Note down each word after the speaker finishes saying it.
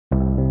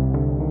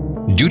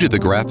Due to the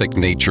graphic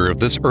nature of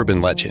this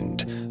urban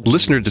legend,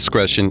 listener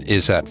discretion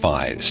is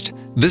advised.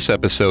 This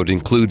episode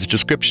includes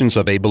descriptions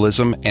of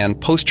ableism and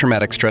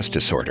post-traumatic stress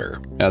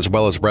disorder, as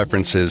well as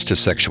references to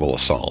sexual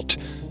assault.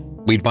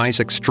 We advise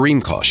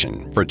extreme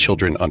caution for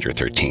children under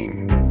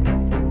 13.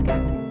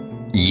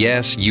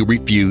 Yes, you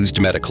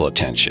refused medical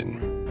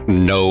attention.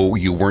 No,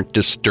 you weren't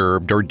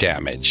disturbed or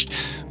damaged,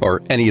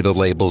 or any of the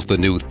labels the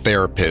new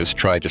therapist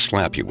tried to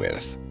slap you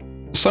with.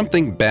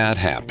 Something bad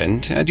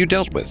happened, and you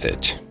dealt with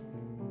it.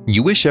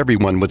 You wish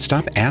everyone would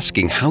stop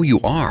asking how you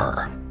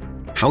are.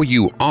 How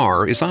you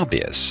are is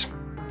obvious.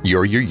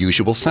 You're your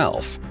usual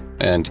self,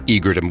 and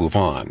eager to move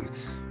on.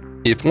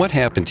 If what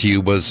happened to you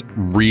was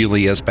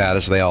really as bad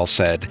as they all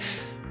said,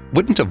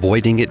 wouldn't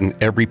avoiding it in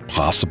every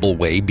possible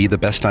way be the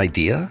best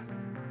idea?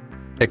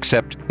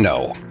 Except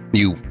no,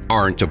 you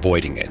aren't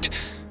avoiding it,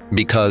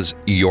 because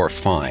you're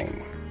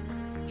fine.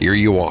 Here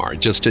you are,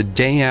 just a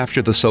day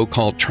after the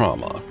so-called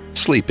trauma,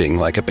 sleeping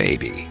like a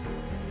baby.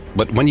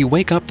 But when you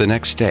wake up the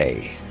next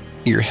day,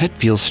 your head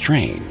feels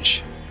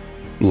strange.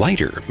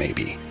 Lighter,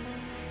 maybe.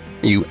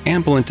 You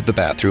amble into the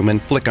bathroom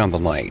and flick on the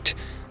light.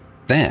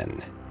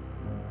 Then,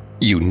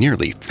 you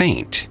nearly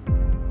faint.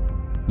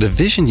 The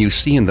vision you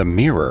see in the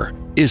mirror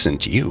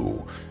isn't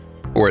you.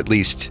 Or at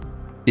least,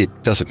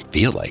 it doesn't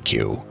feel like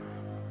you.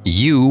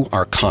 You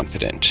are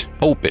confident,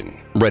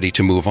 open, ready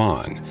to move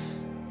on.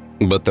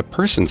 But the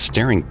person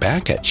staring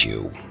back at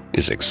you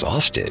is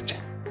exhausted,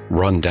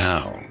 run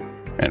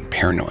down, and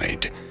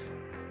paranoid.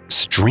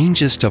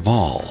 Strangest of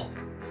all,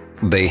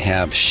 they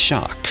have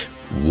shock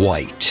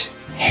white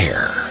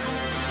hair.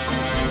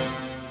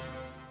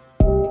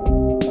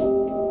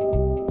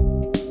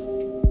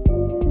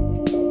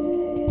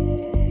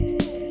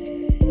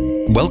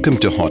 Welcome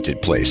to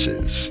Haunted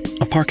Places,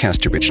 a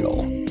Parcast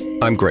original.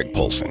 I'm Greg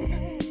Polson.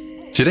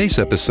 Today's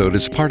episode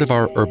is part of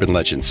our Urban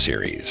Legends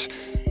series.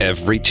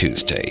 Every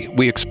Tuesday,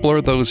 we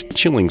explore those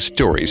chilling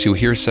stories you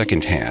hear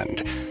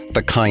secondhand,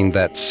 the kind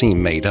that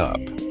seem made up,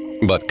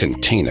 but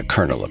contain a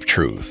kernel of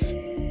truth.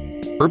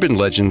 Urban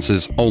Legends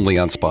is only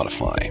on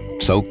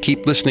Spotify, so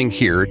keep listening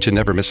here to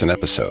never miss an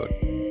episode.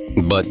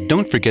 But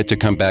don't forget to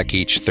come back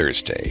each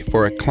Thursday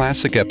for a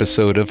classic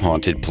episode of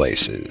Haunted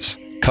Places,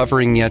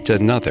 covering yet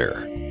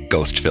another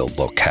ghost-filled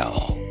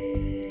locale.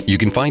 You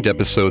can find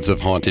episodes of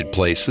Haunted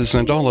Places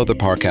and all other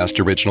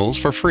Parcast originals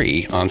for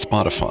free on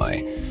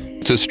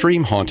Spotify. To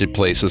stream Haunted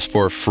Places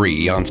for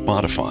free on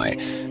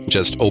Spotify,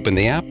 just open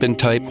the app and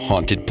type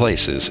Haunted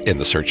Places in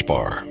the search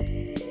bar.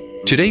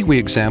 Today we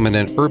examine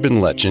an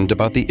urban legend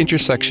about the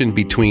intersection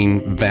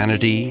between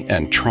vanity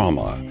and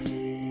trauma.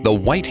 The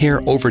white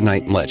hair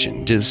overnight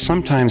legend is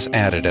sometimes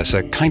added as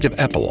a kind of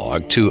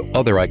epilogue to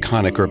other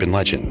iconic urban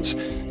legends,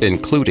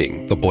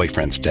 including the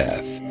boyfriend's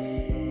death.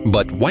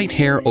 But white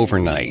hair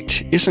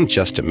overnight isn't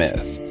just a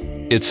myth.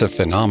 It's a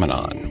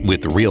phenomenon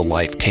with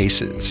real-life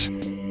cases,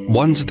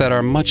 ones that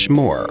are much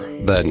more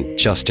than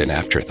just an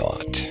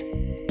afterthought.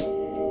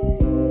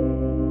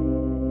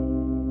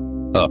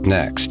 Up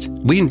next,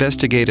 we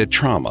investigate a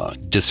trauma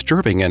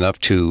disturbing enough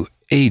to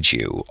age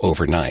you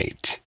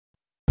overnight.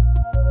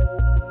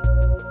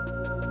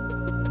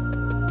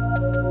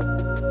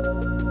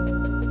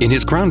 In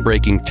his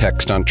groundbreaking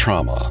text on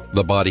trauma,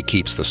 The Body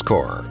Keeps the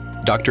Score,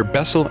 Dr.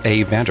 Bessel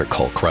A.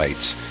 Vanderkolk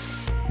writes,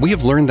 "We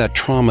have learned that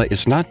trauma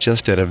is not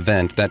just an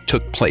event that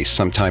took place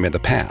sometime in the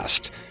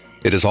past.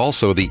 It is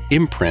also the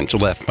imprint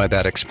left by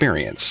that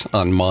experience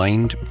on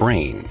mind,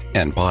 brain,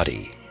 and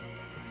body.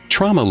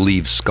 Trauma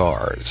leaves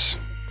scars.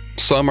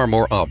 Some are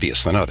more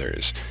obvious than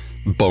others.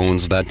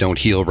 Bones that don't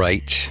heal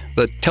right,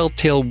 the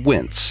telltale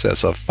wince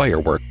as a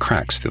firework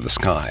cracks through the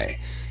sky,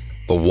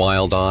 the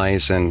wild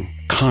eyes and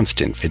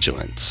constant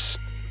vigilance.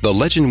 The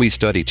legend we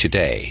study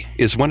today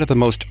is one of the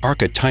most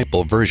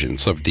archetypal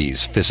versions of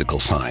these physical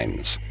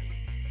signs.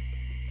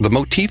 The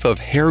motif of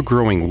hair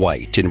growing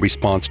white in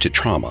response to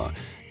trauma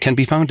can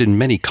be found in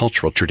many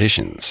cultural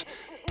traditions.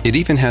 It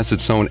even has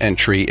its own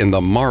entry in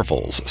the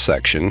Marvels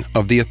section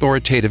of the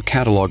authoritative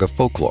catalog of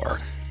folklore,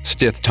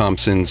 Stith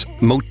Thompson's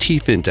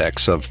Motif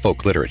Index of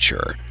Folk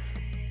Literature.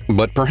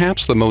 But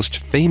perhaps the most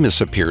famous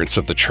appearance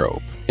of the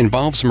trope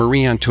involves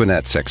Marie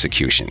Antoinette's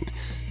execution.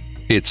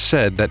 It's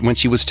said that when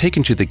she was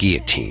taken to the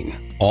guillotine,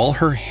 all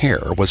her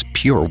hair was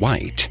pure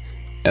white,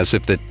 as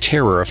if the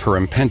terror of her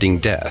impending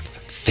death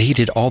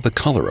faded all the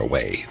color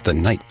away the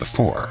night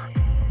before.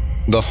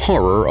 The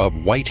horror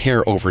of white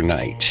hair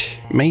overnight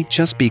may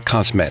just be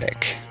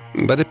cosmetic,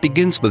 but it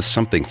begins with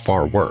something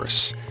far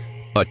worse,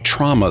 a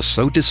trauma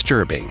so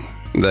disturbing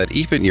that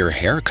even your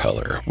hair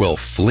color will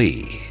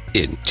flee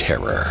in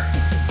terror.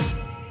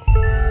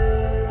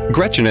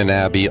 Gretchen and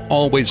Abby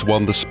always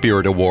won the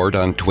Spirit Award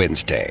on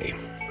Twins Day.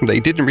 They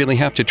didn't really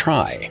have to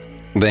try.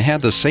 They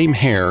had the same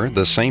hair,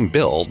 the same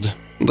build,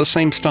 the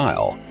same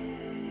style.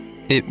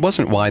 It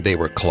wasn't why they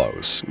were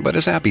close, but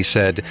as Abby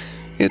said,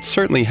 it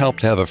certainly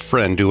helped to have a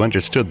friend who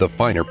understood the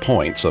finer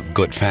points of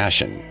good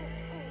fashion.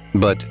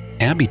 But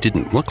Abby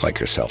didn't look like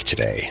herself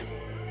today.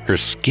 Her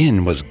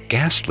skin was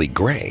ghastly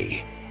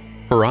gray.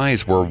 Her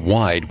eyes were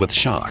wide with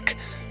shock.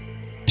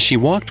 She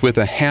walked with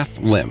a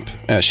half-limp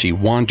as she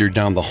wandered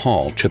down the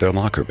hall to their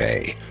locker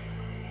bay.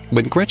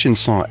 When Gretchen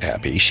saw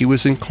Abby, she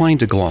was inclined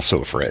to gloss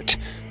over it.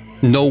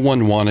 No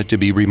one wanted to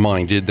be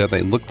reminded that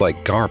they looked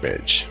like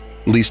garbage,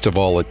 least of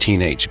all a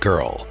teenage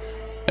girl,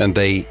 and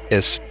they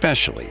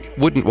especially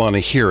wouldn't want to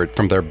hear it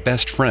from their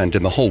best friend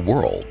in the whole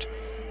world.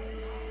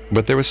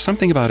 But there was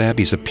something about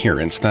Abby's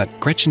appearance that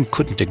Gretchen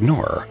couldn't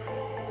ignore.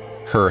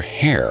 Her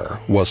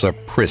hair was a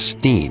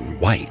pristine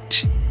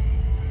white.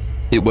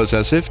 It was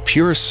as if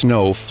pure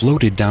snow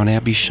floated down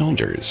Abby's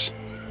shoulders.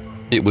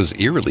 It was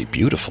eerily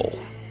beautiful,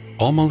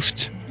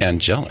 almost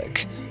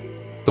angelic.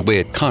 The way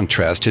it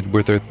contrasted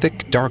with her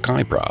thick, dark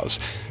eyebrows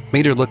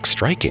made her look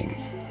striking,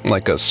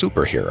 like a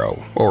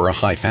superhero or a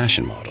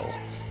high-fashion model.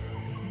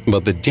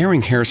 But the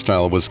daring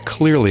hairstyle was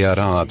clearly at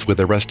odds with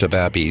the rest of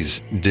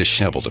Abby's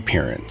disheveled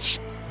appearance.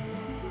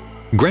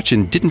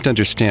 Gretchen didn't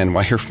understand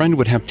why her friend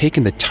would have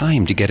taken the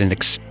time to get an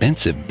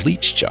expensive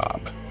bleach job,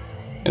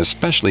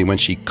 especially when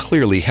she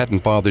clearly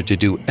hadn't bothered to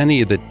do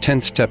any of the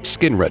 10-step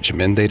skin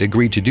regimen they'd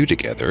agreed to do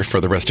together for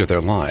the rest of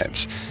their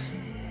lives.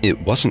 It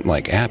wasn't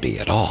like Abby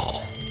at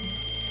all.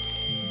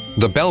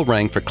 The bell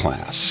rang for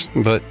class,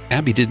 but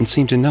Abby didn't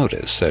seem to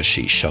notice as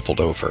she shuffled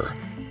over.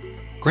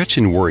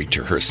 Gretchen worried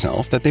to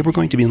herself that they were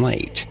going to be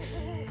late.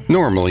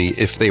 Normally,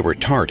 if they were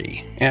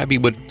tardy, Abby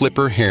would flip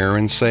her hair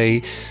and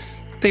say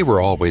they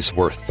were always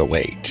worth the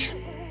wait.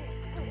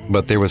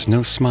 But there was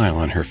no smile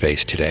on her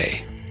face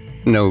today,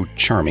 no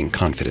charming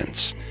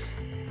confidence.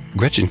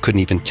 Gretchen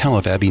couldn't even tell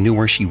if Abby knew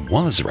where she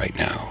was right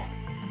now.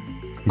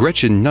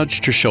 Gretchen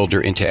nudged her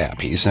shoulder into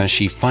Abby's as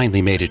she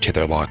finally made it to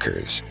their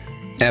lockers.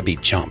 Abby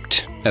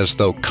jumped, as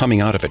though coming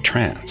out of a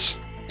trance,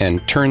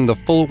 and turned the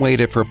full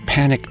weight of her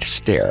panicked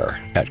stare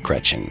at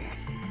Gretchen.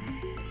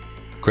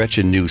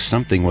 Gretchen knew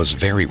something was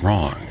very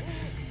wrong,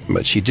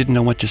 but she didn't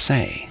know what to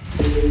say.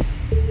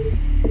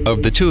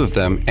 Of the two of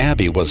them,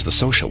 Abby was the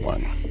social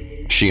one.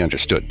 She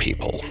understood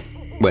people.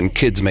 When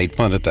kids made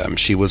fun of them,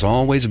 she was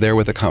always there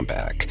with a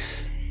comeback.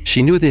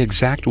 She knew the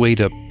exact way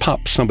to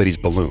pop somebody's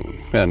balloon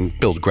and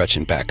build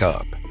Gretchen back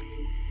up.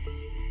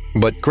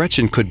 But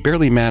Gretchen could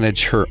barely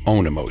manage her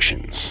own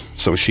emotions,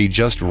 so she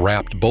just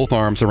wrapped both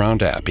arms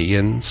around Abby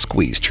and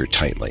squeezed her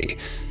tightly.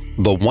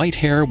 The white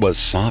hair was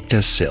soft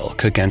as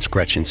silk against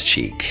Gretchen's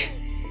cheek,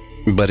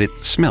 but it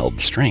smelled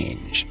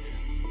strange.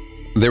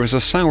 There was a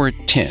sour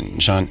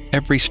tinge on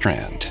every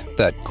strand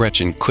that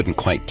Gretchen couldn't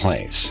quite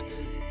place.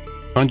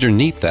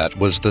 Underneath that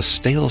was the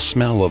stale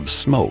smell of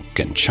smoke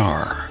and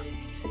char.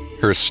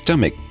 Her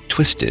stomach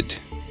twisted.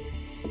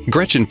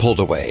 Gretchen pulled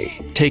away,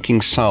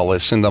 taking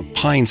solace in the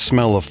pine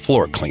smell of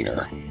floor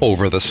cleaner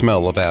over the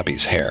smell of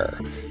Abby's hair.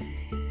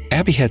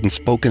 Abby hadn't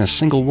spoken a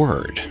single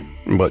word,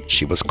 but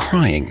she was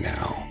crying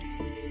now.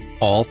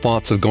 All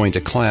thoughts of going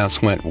to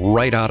class went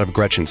right out of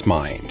Gretchen's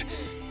mind.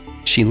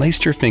 She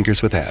laced her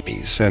fingers with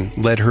Abby's and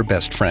led her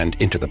best friend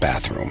into the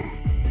bathroom.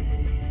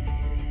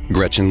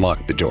 Gretchen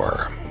locked the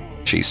door.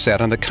 She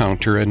sat on the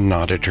counter and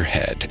nodded her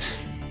head,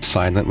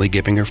 silently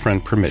giving her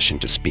friend permission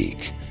to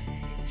speak.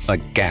 A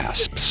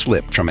gasp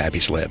slipped from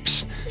Abby's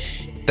lips.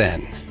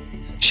 Then,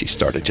 she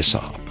started to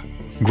sob.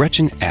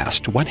 Gretchen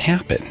asked what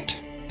happened.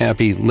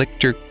 Abby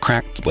licked her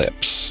cracked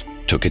lips,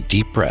 took a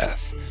deep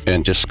breath,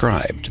 and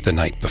described the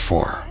night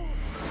before.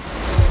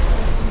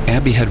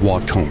 Abby had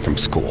walked home from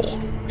school.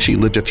 She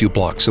lived a few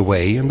blocks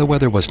away and the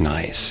weather was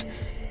nice.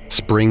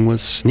 Spring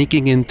was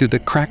sneaking in through the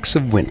cracks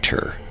of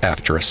winter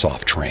after a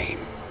soft rain.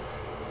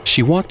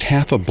 She walked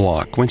half a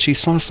block when she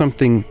saw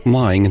something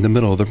lying in the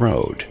middle of the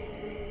road.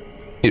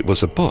 It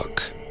was a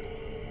book.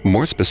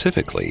 More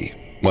specifically,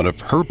 one of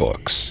her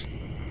books.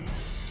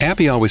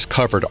 Abby always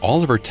covered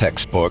all of her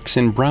textbooks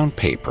in brown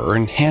paper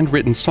and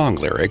handwritten song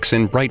lyrics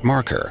in bright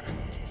marker.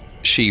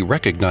 She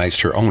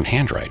recognized her own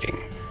handwriting.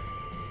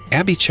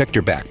 Abby checked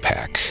her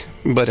backpack,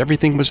 but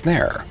everything was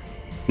there.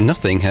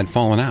 Nothing had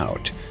fallen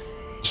out.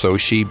 So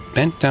she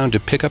bent down to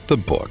pick up the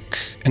book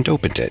and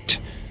opened it.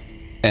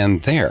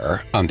 And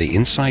there, on the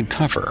inside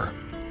cover,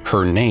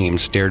 her name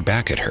stared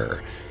back at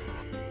her.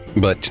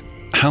 But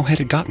how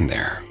had it gotten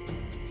there?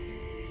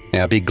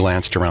 Abby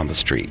glanced around the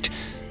street.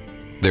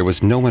 There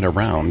was no one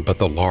around but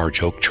the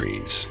large oak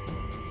trees.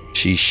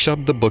 She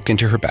shoved the book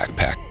into her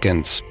backpack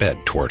and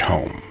sped toward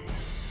home.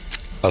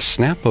 A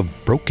snap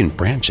of broken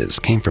branches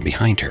came from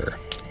behind her.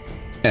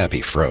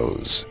 Abby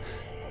froze.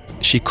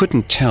 She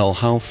couldn't tell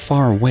how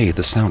far away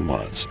the sound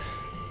was.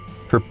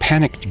 Her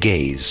panicked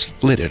gaze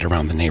flitted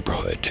around the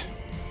neighborhood.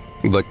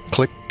 The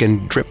click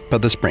and drip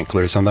of the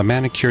sprinklers on the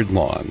manicured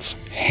lawns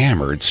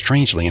hammered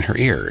strangely in her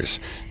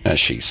ears as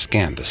she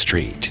scanned the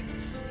street.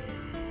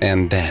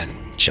 And then,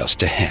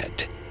 just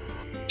ahead,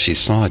 she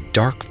saw a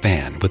dark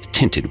van with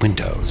tinted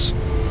windows.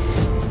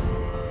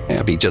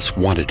 Abby just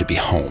wanted to be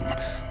home.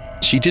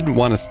 She didn't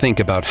want to think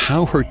about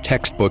how her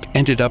textbook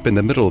ended up in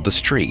the middle of the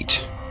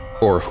street,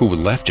 or who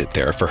left it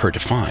there for her to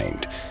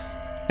find.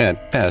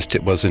 At best,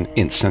 it was an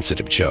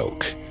insensitive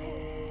joke.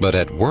 But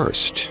at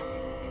worst,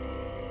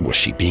 was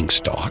she being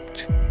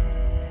stalked?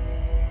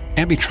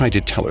 Abby tried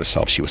to tell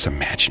herself she was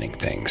imagining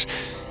things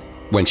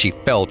when she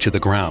fell to the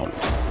ground.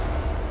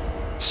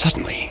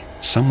 Suddenly,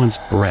 someone's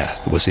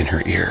breath was in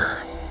her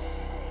ear.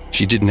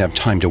 She didn't have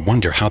time to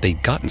wonder how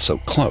they'd gotten so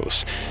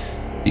close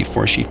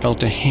before she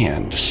felt a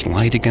hand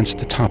slide against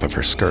the top of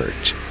her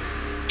skirt.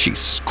 She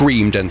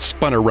screamed and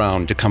spun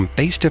around to come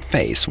face to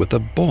face with a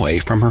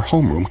boy from her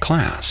homeroom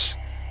class.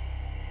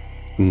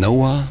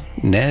 Noah,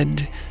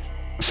 Ned,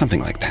 something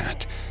like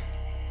that.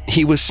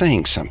 He was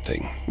saying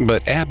something,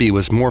 but Abby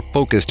was more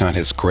focused on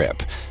his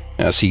grip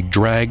as he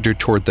dragged her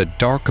toward the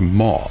dark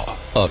maw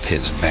of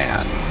his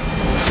van.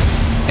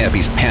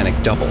 Abby's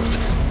panic doubled.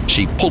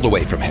 She pulled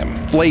away from him,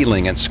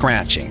 flailing and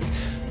scratching,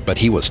 but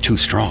he was too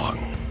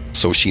strong,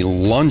 so she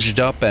lunged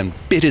up and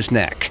bit his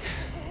neck.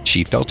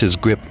 She felt his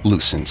grip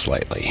loosen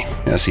slightly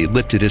as he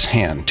lifted his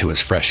hand to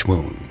his fresh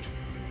wound.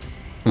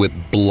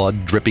 With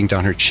blood dripping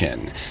down her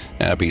chin,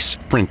 Abby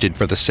sprinted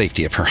for the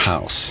safety of her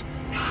house.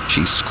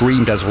 She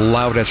screamed as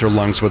loud as her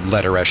lungs would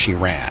let her as she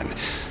ran,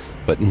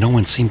 but no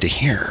one seemed to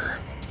hear.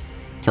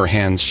 Her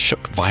hands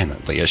shook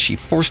violently as she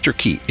forced her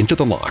key into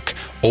the lock,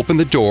 opened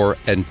the door,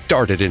 and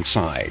darted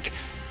inside.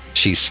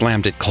 She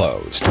slammed it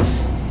closed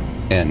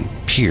and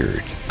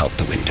peered out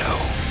the window.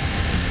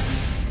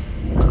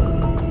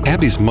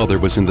 Abby's mother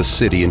was in the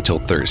city until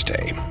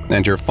Thursday,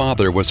 and her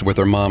father was with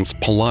her mom's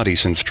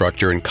Pilates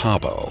instructor in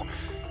Cabo.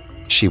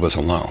 She was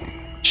alone.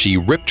 She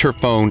ripped her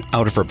phone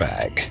out of her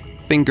bag,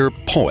 finger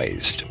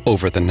poised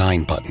over the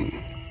 9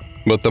 button.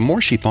 But the more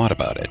she thought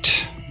about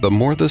it, the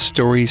more the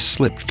story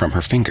slipped from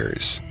her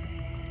fingers.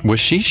 Was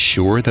she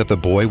sure that the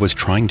boy was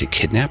trying to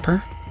kidnap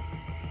her?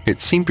 It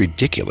seemed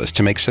ridiculous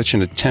to make such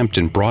an attempt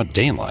in broad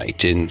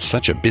daylight in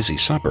such a busy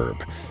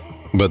suburb.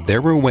 But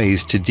there were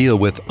ways to deal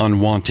with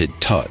unwanted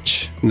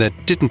touch that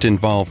didn't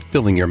involve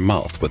filling your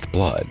mouth with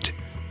blood.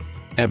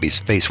 Abby's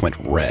face went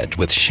red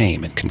with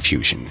shame and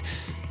confusion.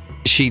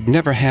 She'd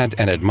never had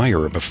an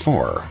admirer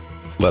before,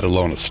 let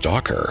alone a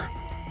stalker.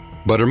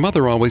 But her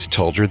mother always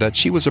told her that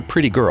she was a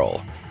pretty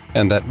girl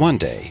and that one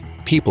day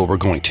people were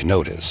going to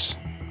notice.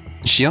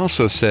 She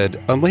also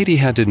said a lady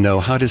had to know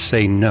how to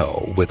say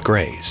no with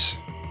grace.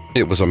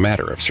 It was a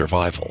matter of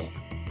survival.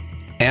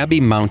 Abby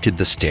mounted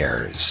the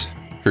stairs,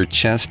 her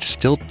chest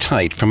still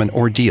tight from an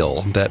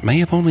ordeal that may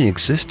have only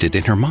existed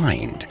in her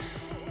mind.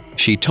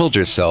 She told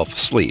herself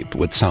sleep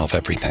would solve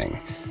everything.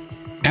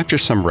 After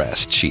some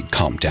rest, she'd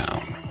calm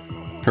down.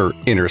 Her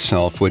inner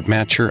self would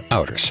match her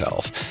outer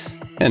self,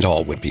 and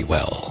all would be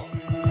well.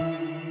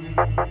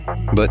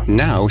 But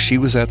now she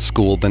was at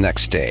school the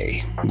next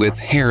day, with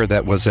hair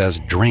that was as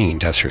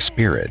drained as her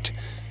spirit.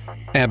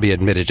 Abby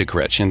admitted to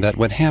Gretchen that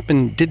what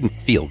happened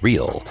didn't feel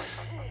real,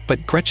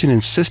 but Gretchen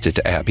insisted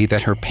to Abby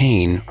that her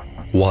pain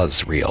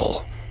was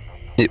real.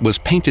 It was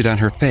painted on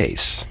her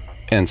face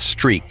and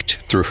streaked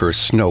through her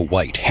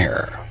snow-white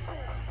hair.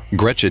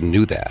 Gretchen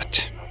knew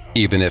that,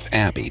 even if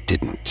Abby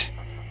didn't.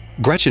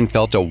 Gretchen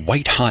felt a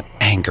white-hot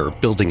anger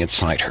building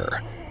inside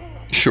her.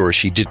 Sure,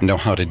 she didn't know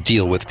how to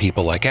deal with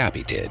people like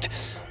Abby did,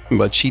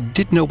 but she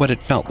did know what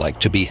it felt like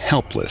to be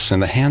helpless in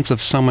the hands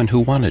of someone who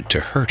wanted to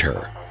hurt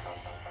her.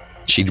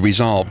 She'd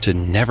resolved to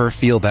never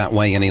feel that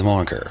way any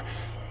longer,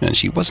 and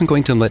she wasn't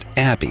going to let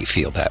Abby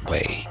feel that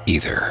way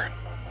either.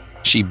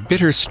 She bit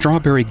her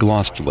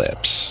strawberry-glossed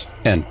lips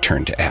and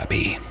turned to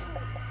Abby.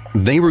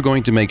 They were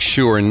going to make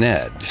sure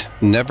Ned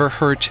never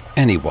hurt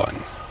anyone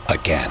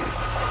again.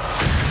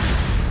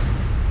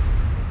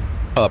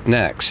 Up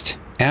next,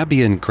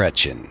 Abby and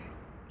Gretchen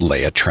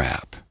lay a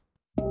trap.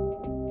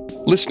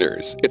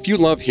 Listeners, if you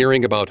love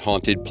hearing about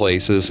haunted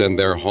places and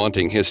their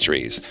haunting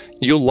histories,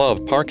 you'll love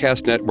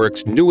Parcast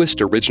Network's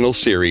newest original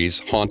series,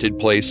 Haunted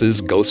Places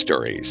Ghost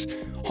Stories.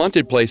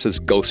 Haunted Places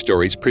Ghost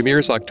Stories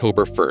premieres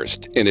October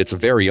 1st in its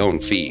very own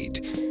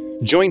feed.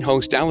 Join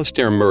host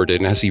Alastair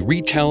Murden as he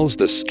retells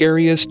the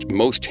scariest,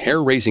 most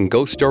hair-raising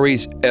ghost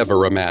stories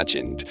ever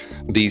imagined.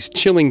 These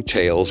chilling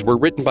tales were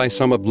written by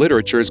some of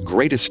literature's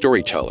greatest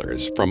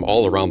storytellers from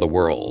all around the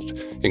world,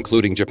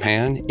 including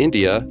Japan,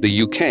 India,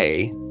 the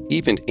UK,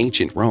 even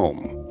ancient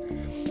Rome.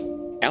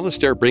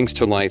 Alastair brings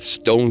to life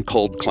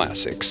stone-cold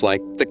classics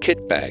like The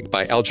Kit Bag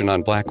by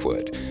Algernon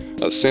Blackwood,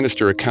 a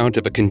sinister account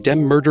of a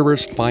condemned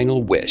murderer's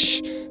final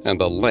wish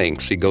and the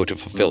lengths he go to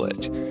fulfill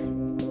it.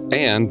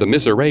 And The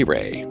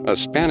Miserere, a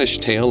Spanish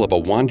tale of a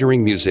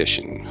wandering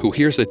musician who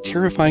hears a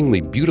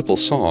terrifyingly beautiful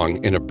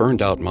song in a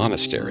burned-out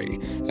monastery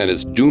and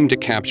is doomed to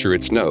capture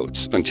its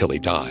notes until he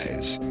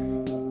dies.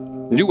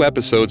 New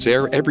episodes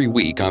air every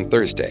week on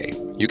Thursday.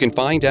 You can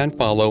find and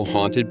follow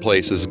Haunted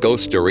Places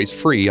Ghost Stories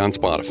free on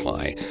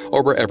Spotify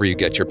or wherever you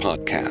get your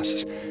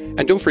podcasts.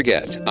 And don't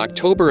forget,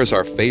 October is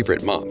our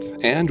favorite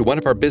month and one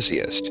of our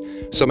busiest,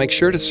 so make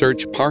sure to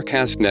search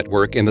Parcast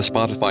Network in the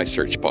Spotify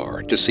search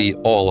bar to see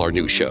all our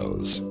new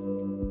shows.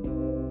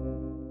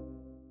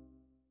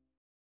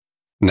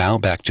 Now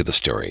back to the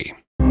story.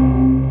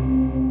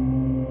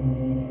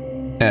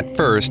 At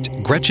first,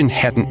 Gretchen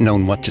hadn't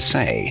known what to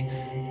say.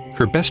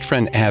 Her best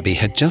friend Abby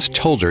had just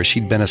told her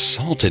she'd been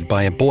assaulted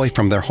by a boy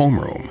from their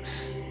homeroom.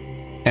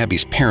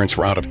 Abby's parents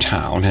were out of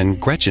town, and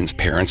Gretchen's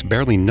parents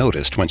barely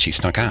noticed when she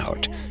snuck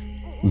out.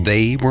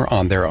 They were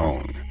on their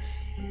own.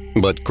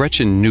 But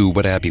Gretchen knew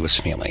what Abby was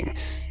feeling.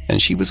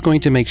 and she was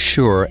going to make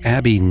sure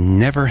Abby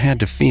never had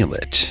to feel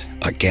it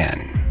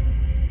again.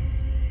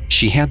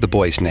 She had the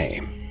boy's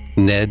name,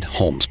 Ned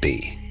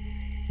Holmesby.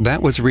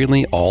 That was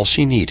really all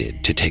she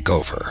needed to take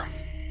over.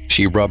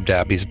 She rubbed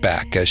Abby's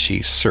back as she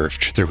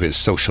surfed through his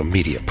social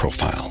media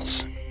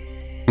profiles.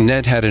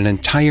 Ned had an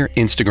entire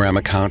Instagram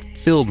account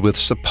filled with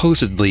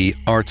supposedly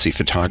artsy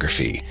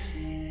photography.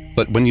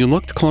 But when you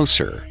looked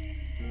closer,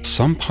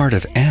 some part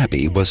of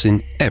Abby was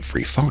in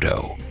every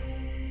photo.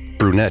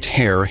 Brunette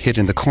hair hid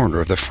in the corner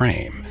of the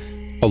frame,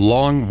 a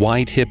long,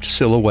 wide-hipped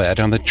silhouette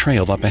on the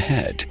trail up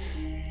ahead.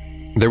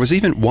 There was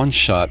even one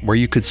shot where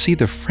you could see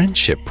the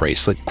friendship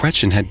bracelet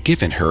Gretchen had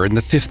given her in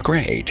the 5th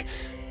grade.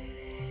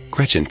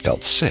 Gretchen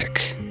felt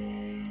sick.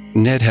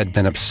 Ned had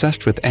been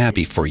obsessed with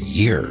Abby for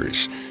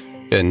years,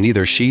 and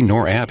neither she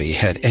nor Abby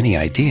had any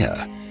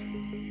idea.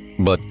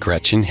 But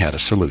Gretchen had a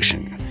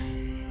solution,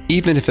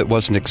 even if it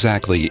wasn't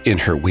exactly in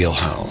her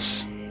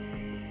wheelhouse.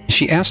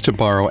 She asked to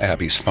borrow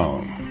Abby's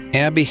phone.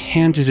 Abby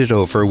handed it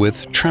over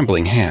with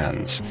trembling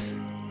hands.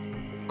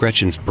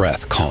 Gretchen's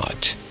breath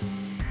caught.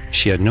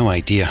 She had no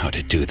idea how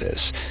to do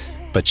this,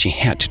 but she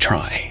had to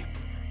try.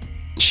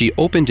 She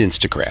opened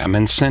Instagram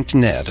and sent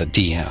Ned a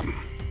DM.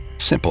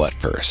 Simple at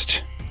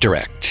first,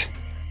 direct,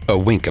 a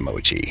wink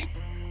emoji.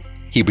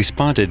 He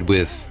responded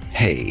with,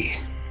 "Hey."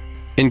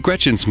 In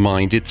Gretchen's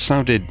mind, it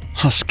sounded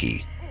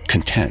husky,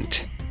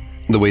 content,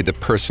 the way the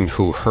person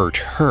who hurt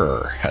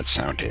her had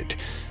sounded.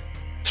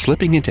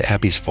 Slipping into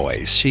Abby's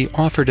voice, she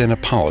offered an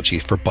apology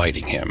for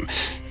biting him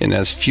in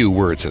as few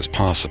words as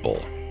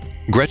possible.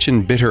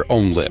 Gretchen bit her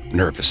own lip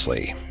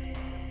nervously.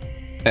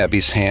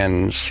 Abby's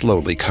hand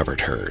slowly covered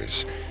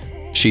hers.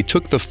 She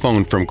took the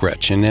phone from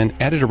Gretchen and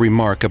added a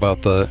remark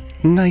about the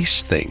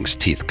nice things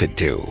Teeth could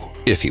do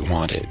if he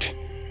wanted,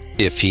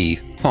 if he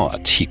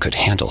thought he could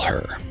handle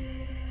her.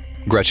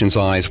 Gretchen's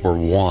eyes were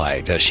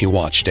wide as she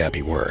watched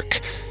Abby work.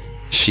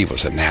 She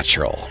was a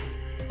natural.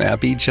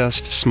 Abby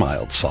just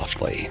smiled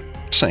softly,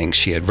 saying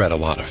she had read a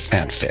lot of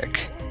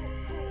fanfic.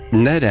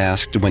 Ned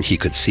asked when he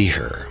could see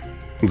her.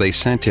 They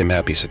sent him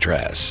Abby's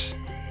address.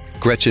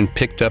 Gretchen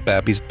picked up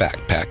Abby's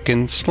backpack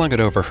and slung it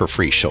over her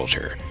free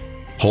shoulder.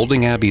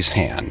 Holding Abby's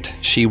hand,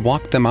 she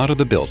walked them out of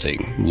the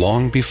building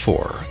long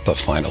before the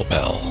final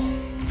bell.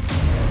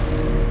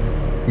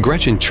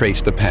 Gretchen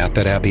traced the path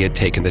that Abby had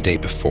taken the day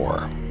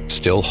before,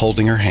 still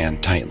holding her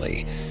hand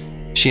tightly.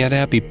 She had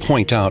Abby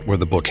point out where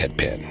the book had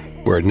been,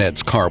 where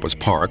Ned's car was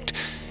parked,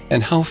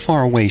 and how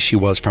far away she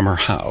was from her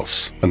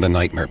house when the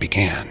nightmare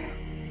began.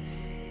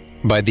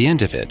 By the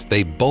end of it,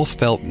 they both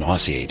felt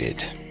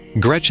nauseated.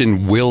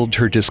 Gretchen willed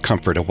her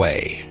discomfort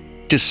away,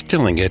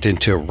 distilling it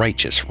into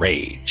righteous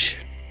rage.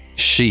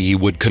 She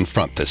would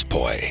confront this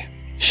boy.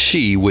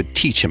 She would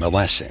teach him a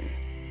lesson.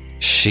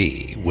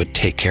 She would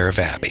take care of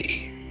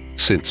Abby,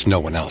 since no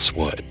one else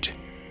would.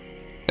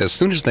 As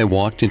soon as they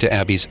walked into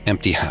Abby's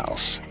empty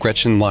house,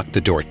 Gretchen locked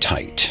the door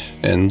tight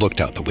and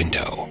looked out the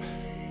window,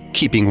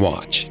 keeping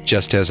watch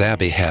just as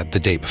Abby had the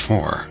day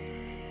before.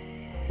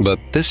 But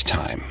this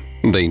time,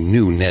 they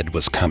knew Ned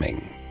was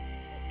coming.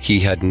 He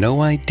had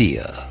no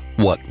idea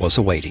what was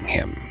awaiting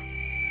him.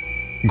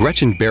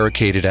 Gretchen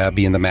barricaded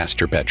Abby in the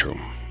master bedroom.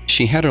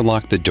 She had her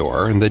lock the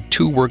door, and the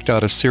two worked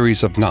out a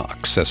series of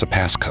knocks as a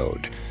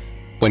passcode.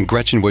 When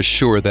Gretchen was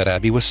sure that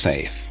Abby was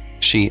safe,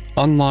 she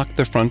unlocked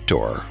the front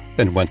door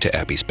and went to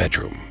Abby's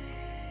bedroom.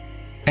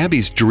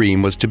 Abby's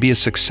dream was to be a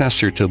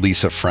successor to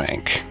Lisa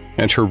Frank,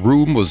 and her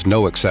room was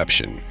no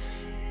exception.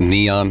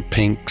 Neon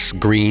pinks,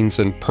 greens,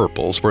 and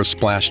purples were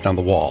splashed on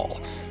the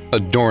wall,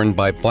 adorned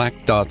by black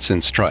dots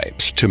and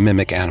stripes to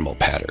mimic animal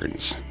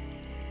patterns.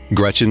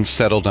 Gretchen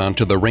settled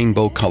onto the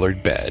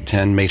rainbow-colored bed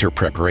and made her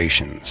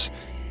preparations.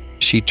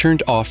 She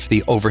turned off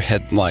the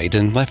overhead light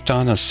and left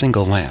on a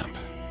single lamp.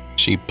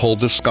 She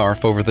pulled a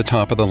scarf over the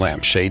top of the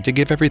lampshade to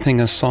give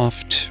everything a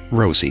soft,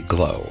 rosy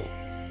glow.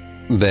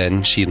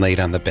 Then she laid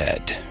on the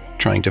bed,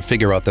 trying to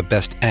figure out the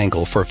best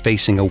angle for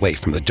facing away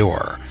from the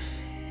door.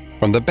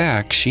 From the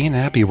back, she and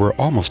Abby were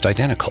almost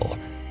identical.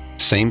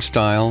 Same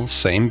style,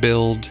 same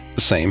build,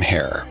 same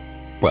hair.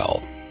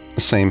 Well,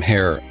 same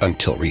hair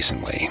until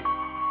recently.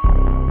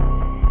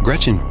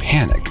 Gretchen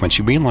panicked when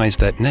she realized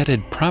that Ned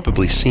had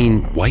probably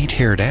seen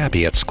white-haired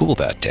Abby at school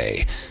that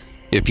day.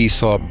 If he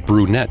saw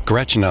brunette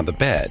Gretchen on the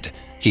bed,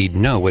 he'd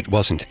know it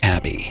wasn't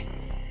Abby.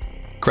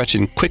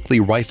 Gretchen quickly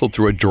rifled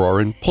through a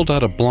drawer and pulled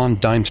out a blonde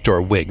dime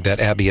store wig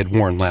that Abby had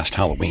worn last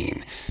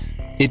Halloween.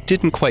 It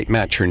didn't quite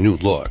match her new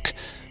look,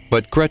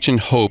 but Gretchen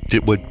hoped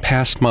it would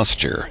pass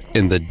muster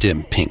in the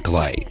dim pink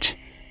light.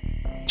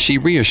 She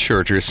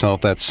reassured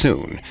herself that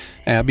soon,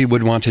 Abby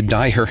would want to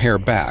dye her hair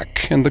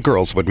back and the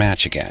girls would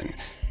match again.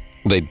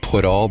 They'd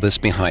put all this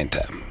behind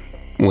them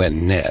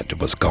when Ned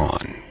was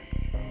gone.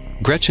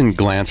 Gretchen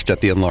glanced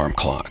at the alarm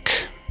clock.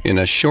 In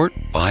a short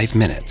 5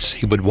 minutes,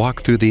 he would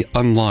walk through the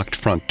unlocked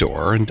front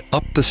door and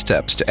up the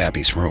steps to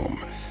Abby's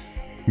room.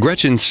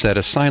 Gretchen said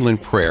a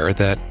silent prayer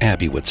that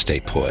Abby would stay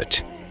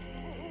put.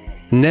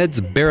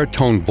 Ned's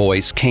baritone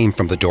voice came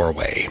from the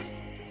doorway.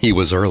 He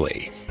was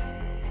early.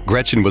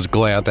 Gretchen was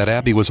glad that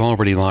Abby was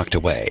already locked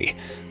away.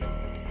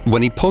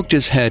 When he poked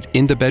his head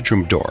in the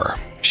bedroom door,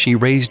 she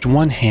raised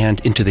one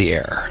hand into the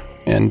air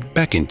and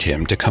beckoned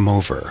him to come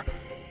over.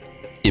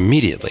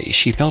 Immediately,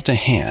 she felt a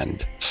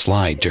hand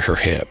slide to her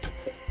hip.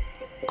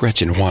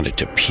 Gretchen wanted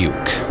to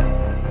puke.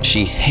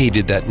 She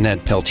hated that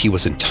Ned felt he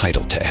was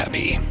entitled to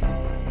Abby.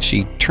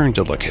 She turned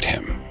to look at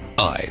him,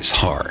 eyes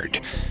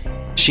hard.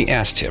 She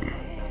asked him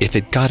if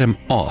it got him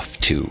off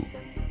to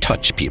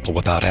touch people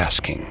without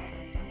asking.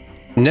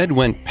 Ned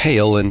went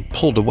pale and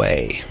pulled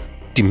away,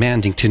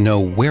 demanding to know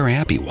where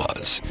Abby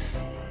was.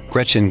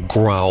 Gretchen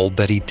growled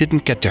that he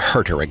didn't get to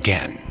hurt her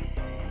again.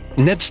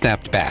 Ned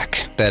snapped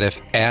back that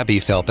if Abby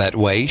felt that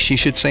way, she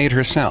should say it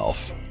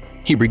herself.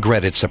 He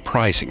regretted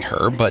surprising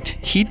her, but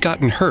he'd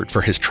gotten hurt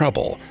for his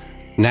trouble.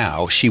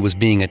 Now she was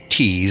being a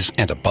tease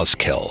and a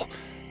buzzkill.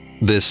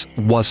 This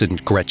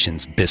wasn't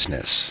Gretchen's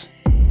business.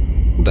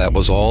 That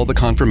was all the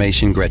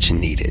confirmation Gretchen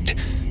needed.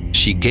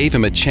 She gave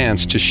him a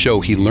chance to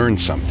show he learned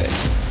something,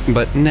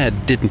 but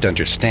Ned didn't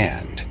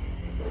understand.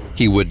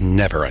 He would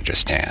never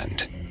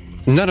understand.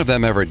 None of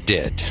them ever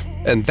did,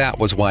 and that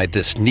was why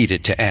this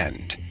needed to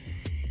end.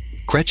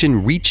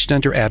 Gretchen reached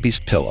under Abby's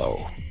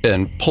pillow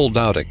and pulled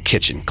out a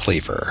kitchen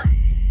cleaver.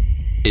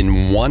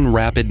 In one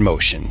rapid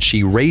motion,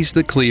 she raised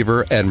the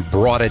cleaver and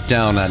brought it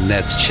down on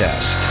Ned's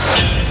chest.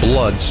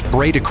 Blood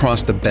sprayed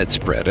across the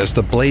bedspread as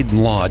the blade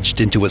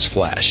lodged into his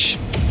flesh.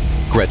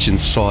 Gretchen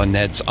saw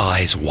Ned's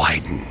eyes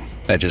widen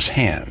and his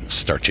hands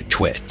start to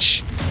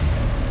twitch.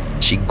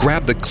 She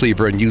grabbed the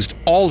cleaver and used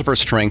all of her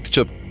strength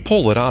to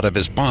pull it out of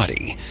his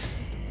body.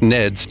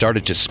 Ned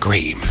started to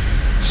scream,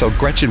 so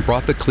Gretchen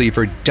brought the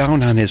cleaver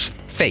down on his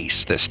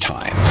face this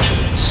time,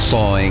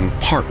 sawing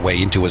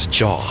partway into his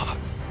jaw.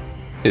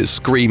 His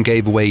scream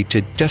gave way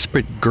to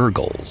desperate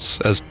gurgles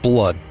as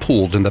blood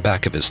pooled in the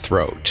back of his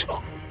throat.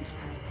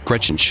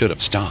 Gretchen should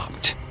have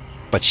stopped,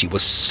 but she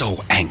was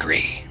so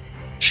angry.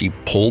 She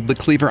pulled the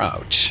cleaver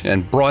out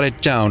and brought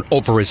it down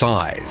over his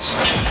eyes.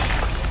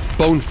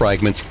 Bone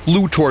fragments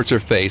flew towards her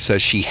face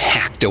as she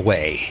hacked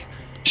away.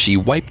 She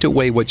wiped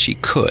away what she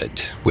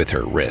could with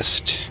her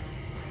wrist.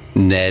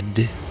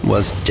 Ned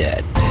was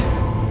dead.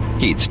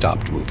 He'd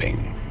stopped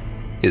moving.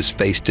 His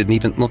face didn't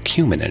even look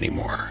human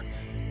anymore.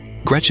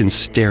 Gretchen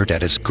stared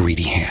at his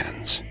greedy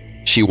hands.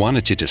 She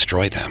wanted to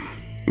destroy them,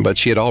 but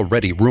she had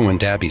already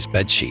ruined Abby's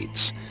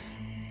bedsheets.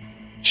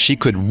 She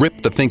could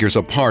rip the fingers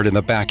apart in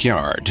the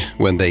backyard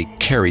when they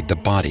carried the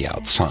body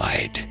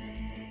outside.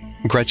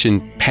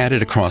 Gretchen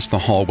padded across the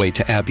hallway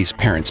to Abby's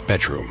parents'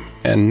 bedroom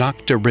and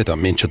knocked a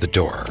rhythm into the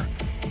door.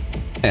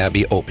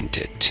 Abby opened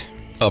it.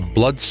 A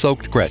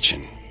blood-soaked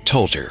Gretchen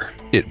told her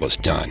it was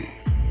done.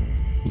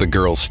 The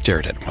girls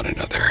stared at one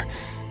another,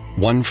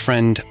 one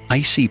friend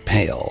icy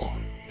pale,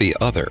 the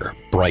other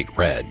bright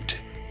red.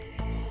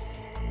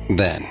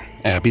 Then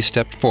Abby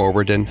stepped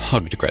forward and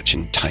hugged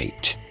Gretchen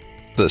tight,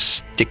 the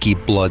sticky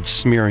blood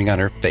smearing on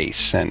her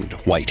face and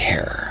white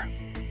hair.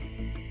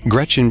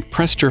 Gretchen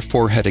pressed her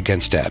forehead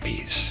against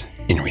Abby's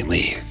in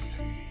relief.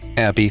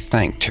 Abby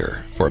thanked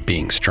her for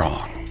being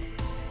strong.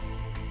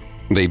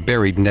 They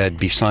buried Ned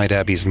beside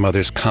Abby's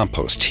mother's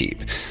compost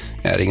heap,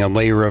 adding a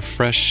layer of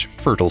fresh,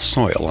 fertile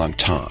soil on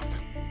top.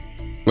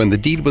 When the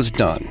deed was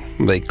done,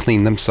 they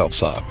cleaned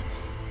themselves up.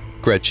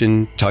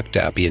 Gretchen tucked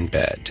Abby in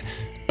bed,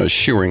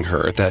 assuring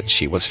her that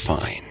she was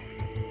fine.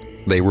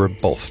 They were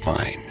both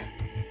fine.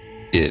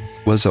 It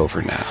was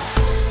over now.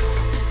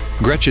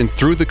 Gretchen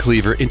threw the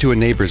cleaver into a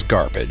neighbor's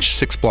garbage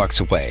 6 blocks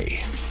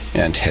away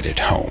and headed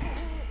home.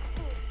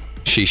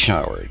 She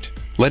showered,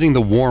 letting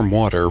the warm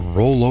water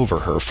roll over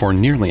her for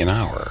nearly an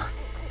hour.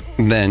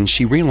 Then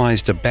she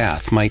realized a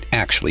bath might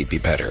actually be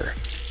better.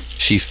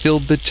 She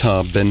filled the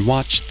tub and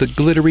watched the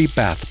glittery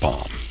bath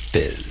bomb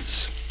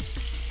fizz.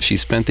 She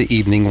spent the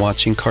evening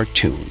watching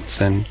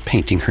cartoons and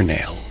painting her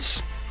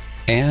nails.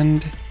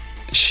 And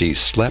she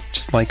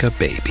slept like a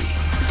baby.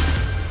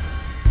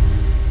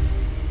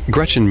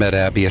 Gretchen met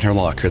Abby at her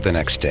locker the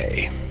next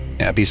day.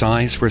 Abby's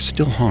eyes were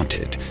still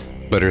haunted,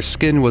 but her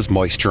skin was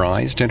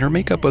moisturized and her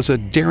makeup was a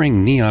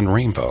daring neon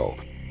rainbow.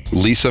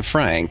 Lisa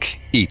Frank,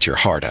 eat your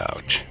heart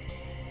out.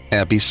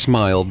 Abby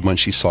smiled when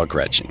she saw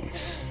Gretchen.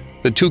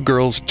 The two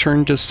girls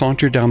turned to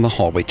saunter down the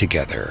hallway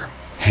together,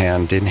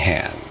 hand in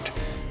hand.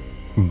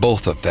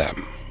 Both of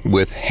them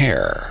with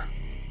hair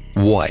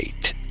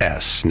white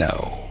as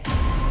snow.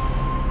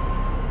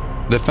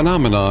 The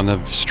phenomenon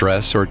of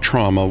stress or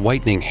trauma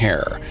whitening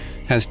hair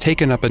has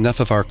taken up enough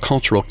of our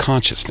cultural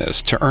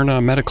consciousness to earn a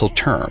medical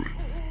term,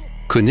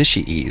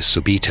 kunishii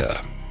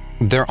subita.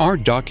 There are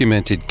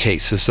documented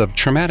cases of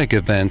traumatic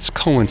events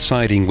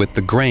coinciding with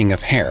the graying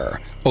of hair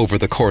over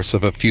the course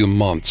of a few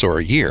months or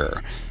a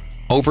year.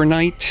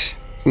 Overnight,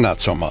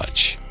 not so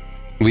much.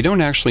 We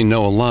don't actually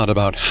know a lot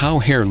about how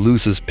hair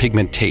loses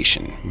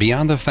pigmentation,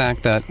 beyond the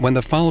fact that when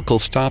the follicle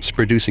stops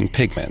producing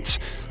pigments,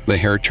 the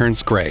hair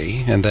turns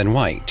gray and then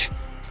white.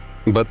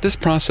 But this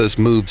process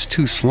moves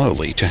too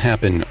slowly to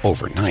happen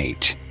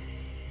overnight.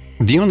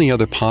 The only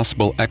other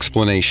possible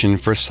explanation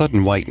for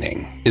sudden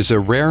whitening is a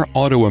rare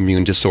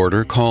autoimmune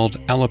disorder called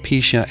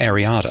alopecia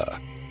areata.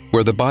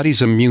 where the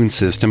body's immune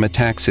system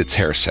attacks its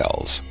hair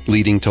cells,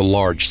 leading to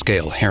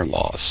large-scale hair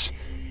loss.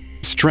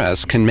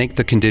 Stress can make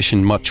the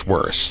condition much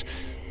worse.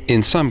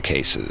 In some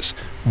cases,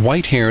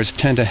 white hairs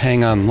tend to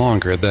hang on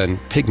longer than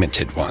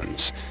pigmented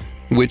ones,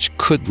 which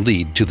could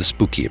lead to the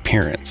spooky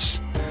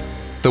appearance.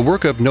 The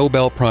work of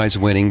Nobel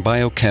Prize-winning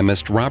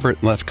biochemist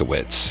Robert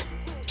Lefkowitz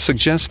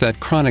suggests that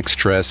chronic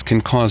stress can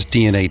cause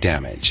DNA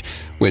damage,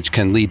 which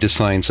can lead to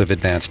signs of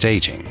advanced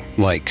aging,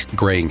 like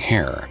graying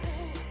hair.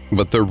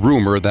 But the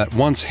rumor that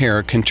one's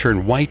hair can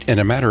turn white in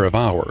a matter of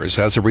hours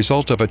as a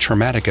result of a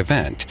traumatic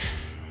event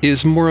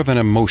is more of an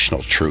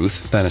emotional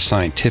truth than a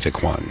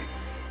scientific one.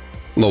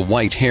 The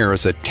white hair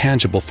is a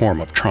tangible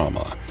form of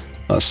trauma,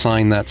 a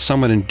sign that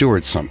someone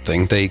endured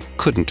something they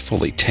couldn't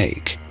fully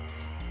take.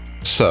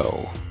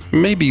 So,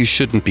 maybe you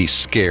shouldn't be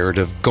scared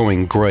of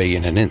going gray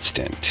in an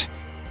instant.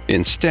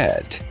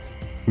 Instead,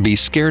 be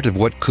scared of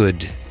what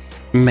could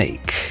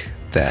make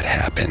that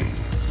happen.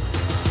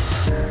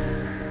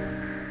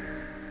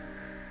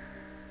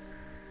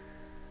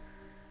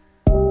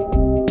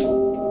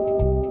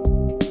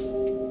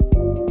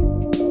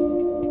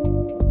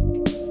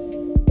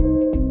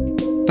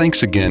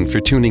 Thanks again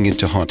for tuning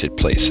into Haunted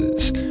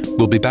Places.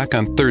 We'll be back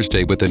on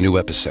Thursday with a new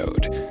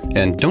episode.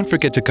 And don't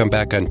forget to come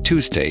back on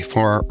Tuesday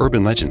for our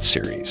Urban Legends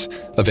series,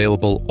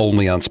 available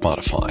only on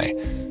Spotify.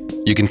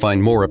 You can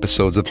find more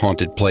episodes of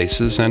Haunted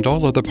Places and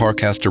all other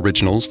Parcast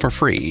originals for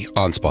free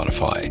on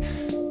Spotify.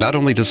 Not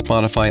only does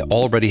Spotify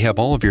already have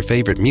all of your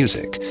favorite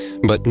music,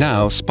 but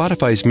now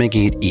Spotify is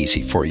making it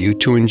easy for you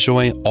to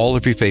enjoy all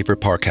of your favorite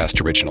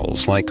Parcast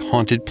originals like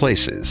Haunted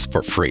Places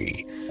for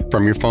free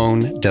from your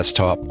phone,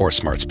 desktop, or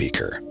smart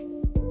speaker.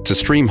 To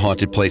stream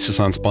Haunted Places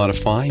on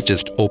Spotify,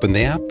 just open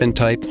the app and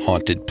type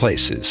Haunted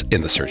Places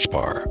in the search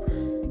bar.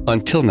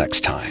 Until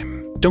next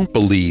time, don't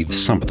believe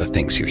some of the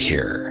things you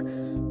hear.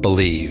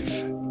 Believe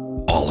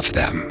all of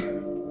them.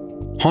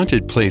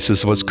 Haunted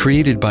Places was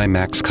created by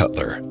Max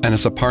Cutler and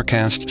is a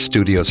Parcast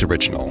Studios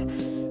original.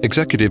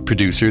 Executive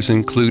producers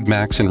include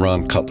Max and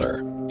Ron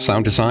Cutler.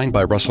 Sound design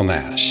by Russell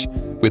Nash,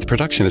 with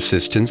production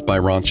assistance by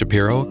Ron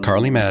Shapiro,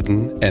 Carly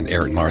Madden, and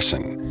Aaron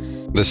Larson.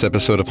 This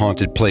episode of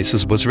Haunted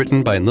Places was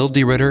written by Lil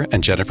D. Ritter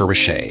and Jennifer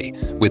Richey,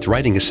 with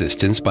writing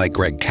assistance by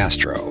Greg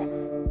Castro.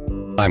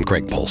 I'm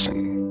Greg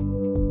Polson.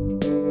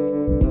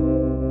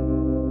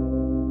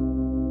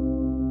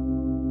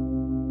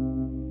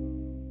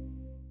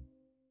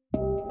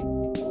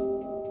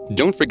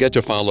 Don't forget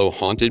to follow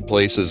Haunted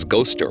Places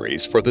Ghost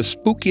Stories for the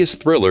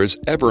spookiest thrillers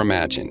ever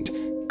imagined,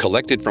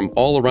 collected from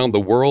all around the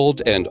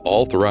world and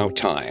all throughout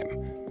time.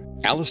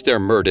 Alastair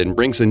Murden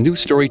brings a new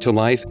story to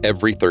life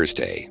every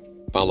Thursday.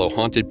 Follow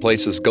Haunted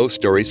Places Ghost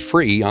Stories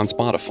free on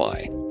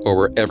Spotify or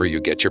wherever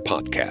you get your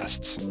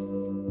podcasts.